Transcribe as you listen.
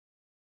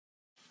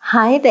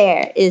Hi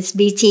there, it's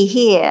BT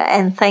here,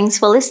 and thanks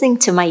for listening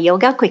to my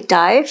Yoga Quick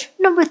Dive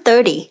number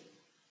 30.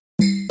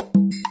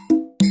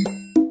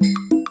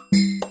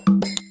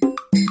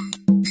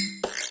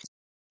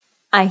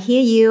 I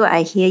hear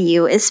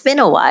you. It's been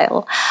a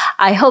while.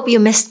 I hope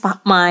you missed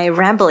my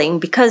rambling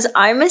because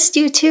I missed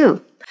you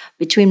too.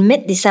 Between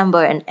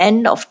mid-December and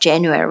end of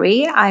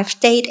January, I've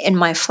stayed in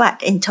my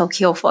flat in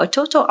Tokyo for a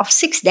total of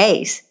 6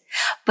 days.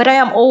 But I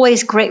am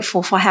always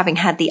grateful for having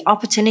had the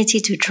opportunity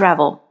to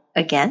travel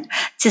again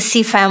to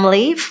see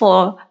family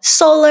for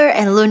solar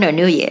and lunar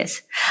New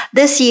Year's.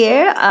 This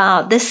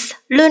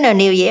lunar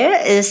New Year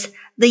is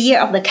the year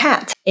of the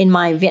cat in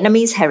my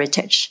Vietnamese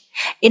heritage.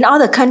 In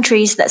other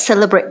countries that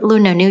celebrate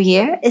Lunar New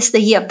Year, it's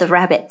the year of the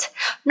rabbit.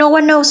 No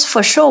one knows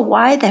for sure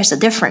why there's a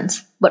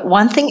difference, but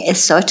one thing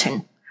is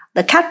certain.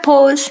 The cat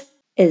pose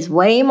is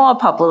way more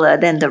popular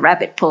than the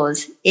rabbit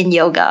pose in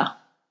yoga.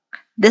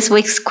 This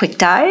week's quick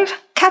dive,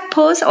 cat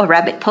pose or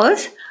rabbit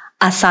pose,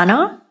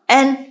 asana,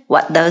 and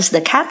what does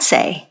the cat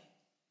say?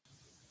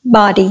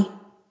 Body.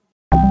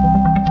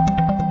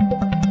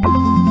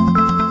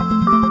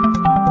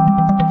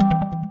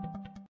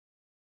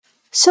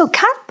 So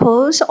cat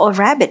pose or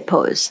rabbit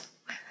pose?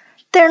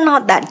 They're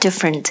not that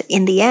different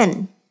in the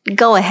end.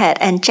 Go ahead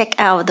and check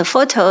out the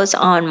photos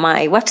on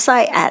my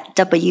website at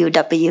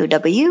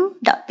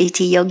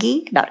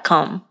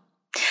www.btyogi.com.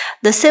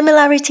 The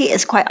similarity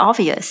is quite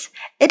obvious.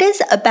 It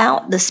is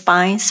about the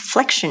spine's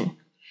flexion,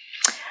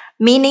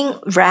 meaning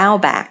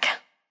round back.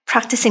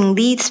 Practicing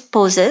these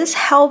poses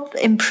help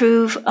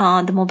improve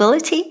the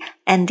mobility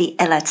and the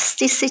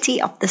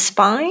elasticity of the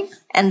spine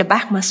and the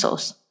back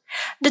muscles.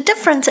 The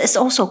difference is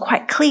also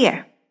quite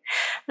clear.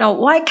 Now,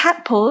 why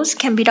cat pose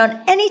can be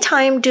done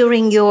anytime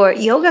during your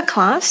yoga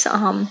class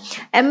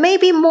and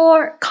maybe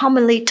more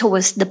commonly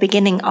towards the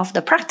beginning of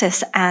the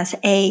practice as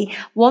a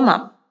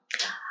warm-up.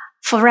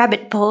 For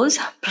rabbit pose,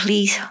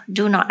 please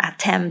do not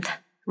attempt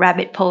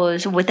rabbit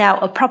pose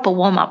without a proper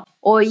warm-up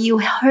or you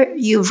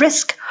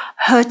risk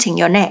hurting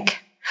your neck.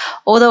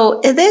 Although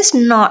it is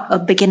not a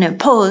beginner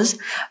pose,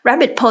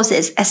 rabbit pose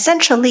is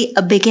essentially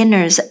a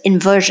beginner's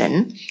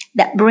inversion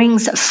that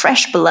brings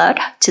fresh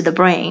blood to the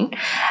brain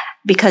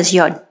because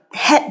your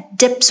head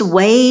dips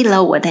way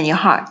lower than your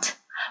heart.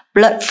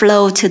 Blood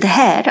flow to the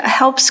head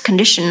helps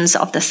conditions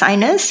of the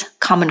sinus,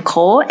 common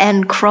cold,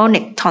 and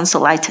chronic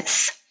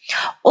tonsillitis.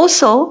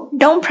 Also,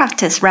 don't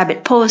practice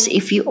rabbit pose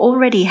if you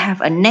already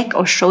have a neck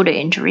or shoulder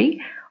injury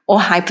or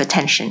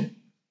hypertension.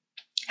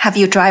 Have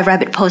you tried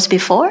rabbit pose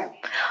before?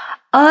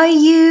 Are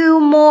you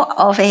more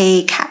of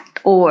a cat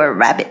or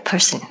rabbit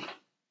person?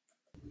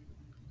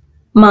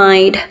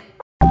 Mind.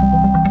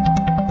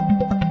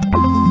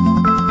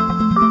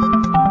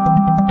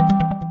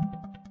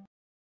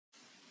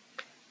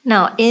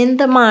 Now, in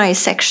the mind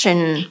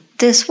section,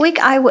 this week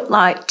I would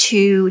like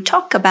to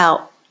talk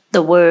about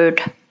the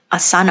word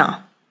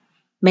asana.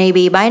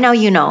 Maybe by now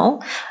you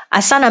know,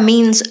 asana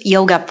means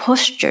yoga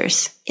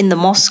postures in the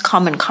most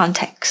common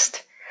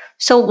context.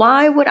 So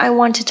why would I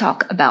want to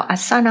talk about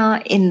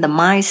asana in the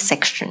mind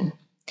section?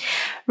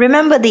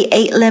 Remember the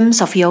 8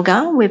 limbs of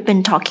yoga we've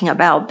been talking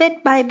about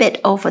bit by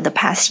bit over the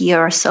past year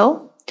or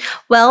so?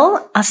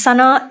 Well,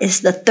 asana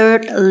is the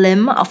 3rd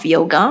limb of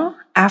yoga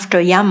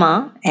after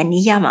yama and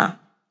niyama.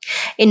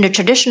 In the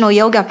traditional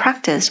yoga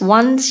practice,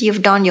 once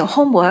you've done your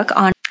homework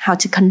on how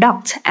to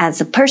conduct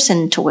as a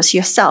person towards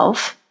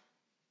yourself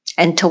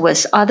and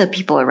towards other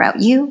people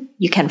around you,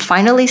 you can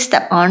finally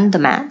step on the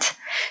mat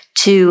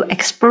to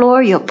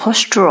explore your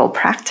postural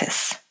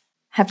practice.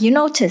 Have you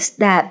noticed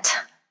that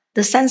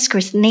the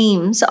Sanskrit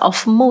names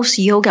of most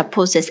yoga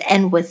poses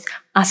end with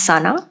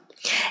asana?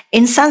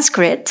 In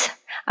Sanskrit,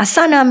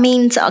 asana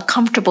means a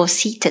comfortable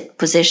seated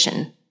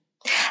position.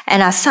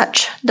 And as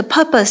such, the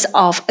purpose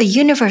of a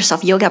universe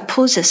of yoga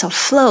poses or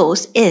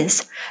flows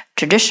is,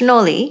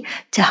 traditionally,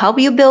 to help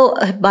you build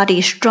a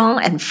body strong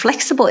and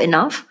flexible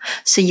enough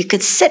so you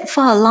could sit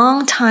for a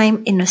long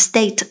time in a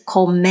state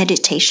called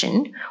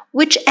meditation,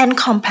 which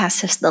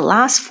encompasses the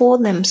last 4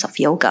 limbs of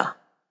yoga.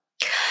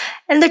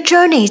 And the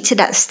journey to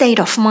that state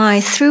of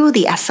mind through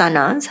the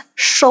asanas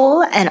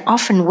shows and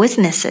often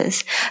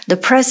witnesses the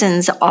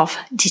presence of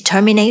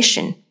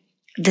determination,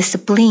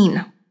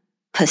 discipline,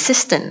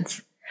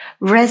 persistence,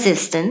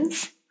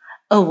 resistance,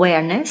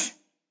 awareness,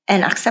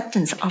 and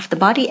acceptance of the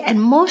body,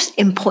 and most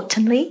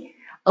importantly,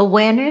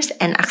 awareness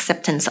and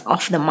acceptance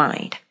of the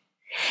mind.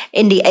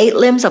 In the 8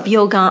 limbs of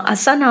yoga,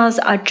 asanas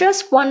are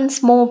just one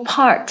small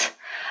part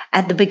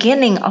at the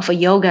beginning of a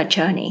yoga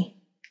journey.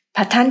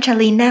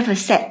 Patanjali never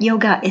said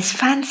yoga is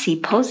fancy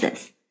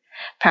poses.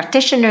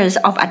 Practitioners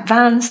of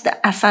advanced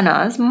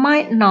asanas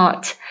might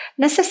not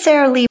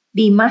necessarily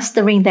be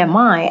mastering their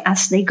mind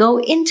as they go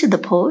into the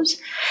pose,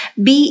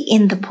 be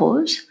in the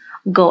pose,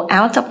 go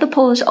out of the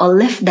pose, or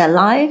live their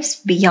lives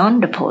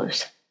beyond the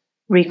pose.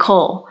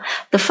 Recall,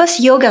 the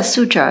first Yoga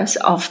Sutras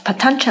of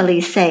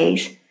Patanjali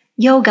says,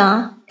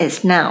 yoga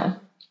is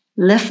now.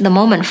 Live the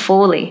moment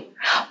fully.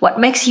 What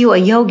makes you a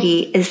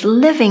yogi is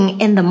living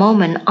in the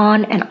moment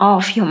on and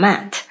off your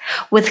mat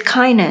with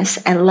kindness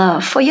and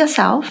love for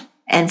yourself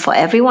and for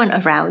everyone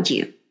around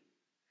you.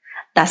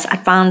 That's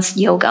advanced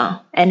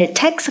yoga, and it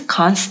takes a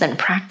constant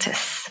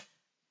practice.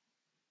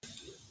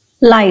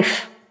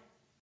 Life.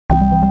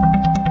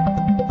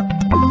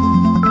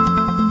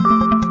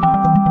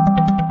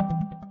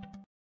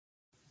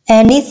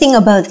 Anything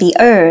above the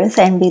earth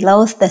and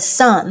below the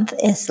sun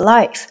is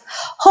life.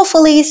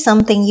 Hopefully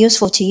something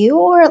useful to you,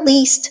 or at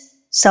least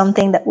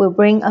something that will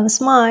bring a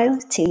smile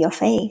to your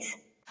face.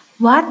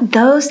 What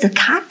does the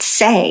cat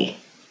say?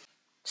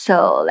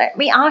 So let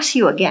me ask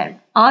you again.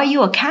 Are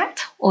you a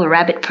cat or a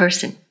rabbit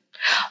person?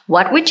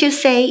 What would you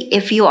say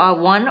if you are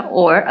one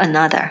or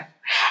another?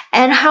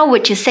 And how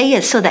would you say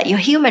it so that your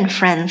human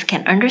friends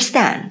can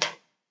understand?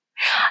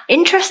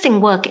 Interesting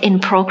work in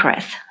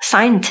progress.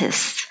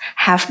 Scientists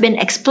have been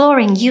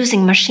exploring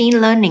using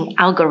machine learning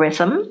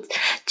algorithms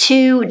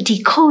to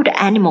decode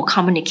animal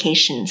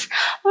communications,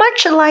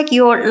 much like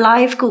your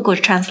live Google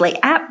Translate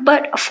app,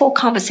 but for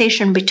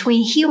conversation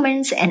between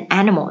humans and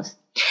animals.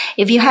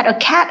 If you had a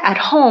cat at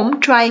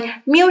home,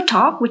 try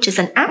MeowTalk, which is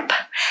an app,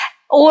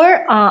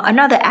 or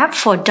another app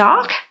for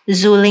dog,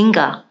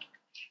 Zulinga.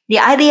 The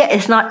idea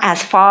is not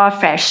as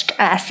far-fetched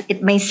as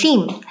it may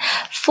seem.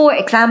 For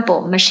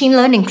example, machine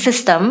learning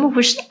systems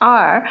which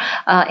are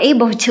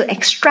able to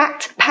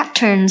extract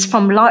patterns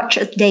from large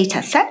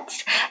data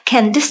sets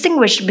can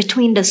distinguish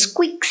between the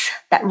squeaks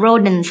that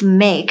rodents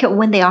make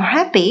when they are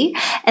happy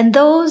and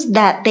those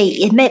that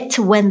they emit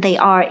when they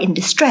are in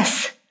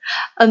distress.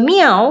 A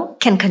meow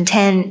can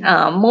contain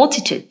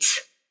multitudes.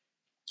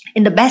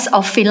 In the best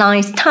of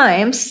feline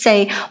times,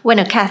 say when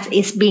a cat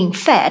is being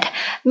fed,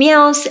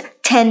 meows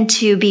tend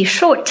to be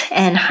short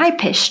and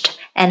high-pitched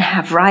and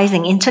have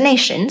rising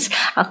intonations,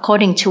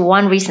 according to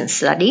one recent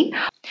study.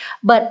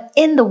 But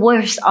in the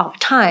worst of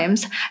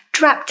times,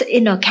 trapped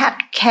in a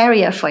cat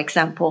carrier, for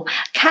example,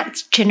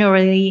 cats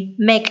generally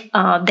make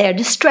their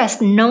distress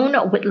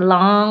known with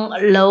long,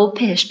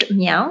 low-pitched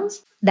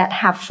meows that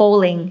have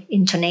falling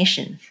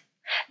intonations.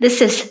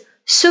 This is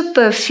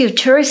super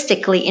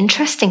futuristically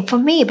interesting for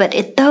me, but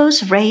it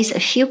does raise a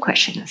few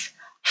questions.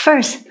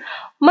 First,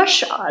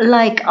 much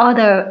like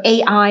other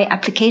AI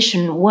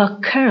application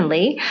work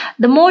currently,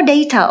 the more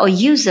data or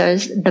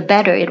users, the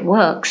better it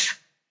works.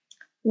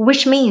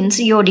 Which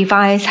means your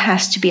device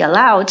has to be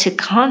allowed to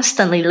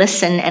constantly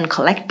listen and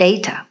collect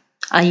data.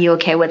 Are you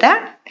okay with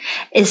that?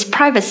 Is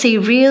privacy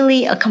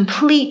really a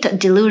complete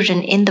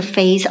delusion in the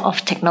face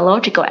of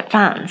technological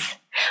advance?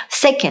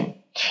 Second,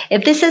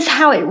 if this is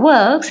how it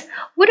works,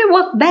 would it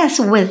work best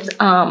with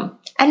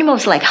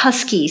animals like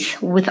huskies,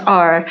 which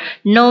are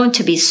known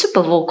to be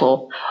super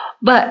vocal?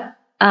 But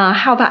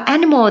how about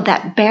animals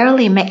that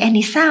barely make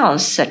any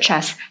sounds, such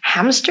as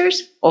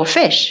hamsters or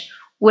fish?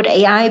 Would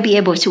AI be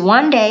able to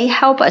one day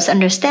help us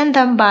understand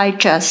them by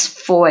just,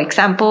 for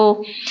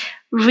example,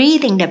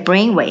 reading their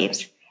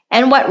brainwaves?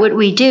 And what would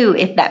we do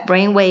if that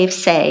brainwave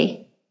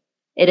say,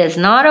 "It is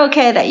not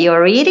okay that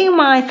you're reading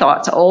my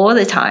thoughts all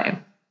the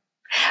time"?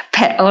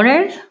 Pet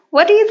owners,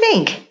 what do you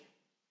think?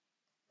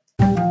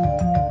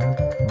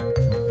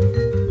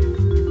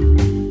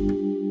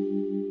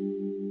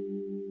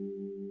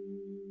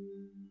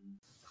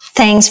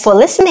 Thanks for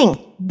listening,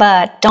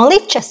 but don't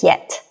leave just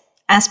yet.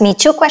 Ask me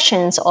 2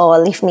 questions or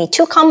leave me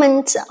 2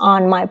 comments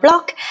on my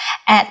blog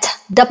at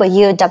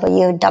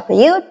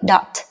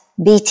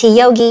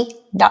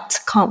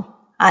www.btyogi.com.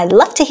 I'd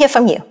love to hear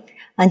from you.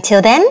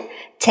 Until then,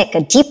 take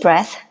a deep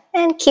breath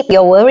and keep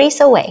your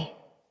worries away.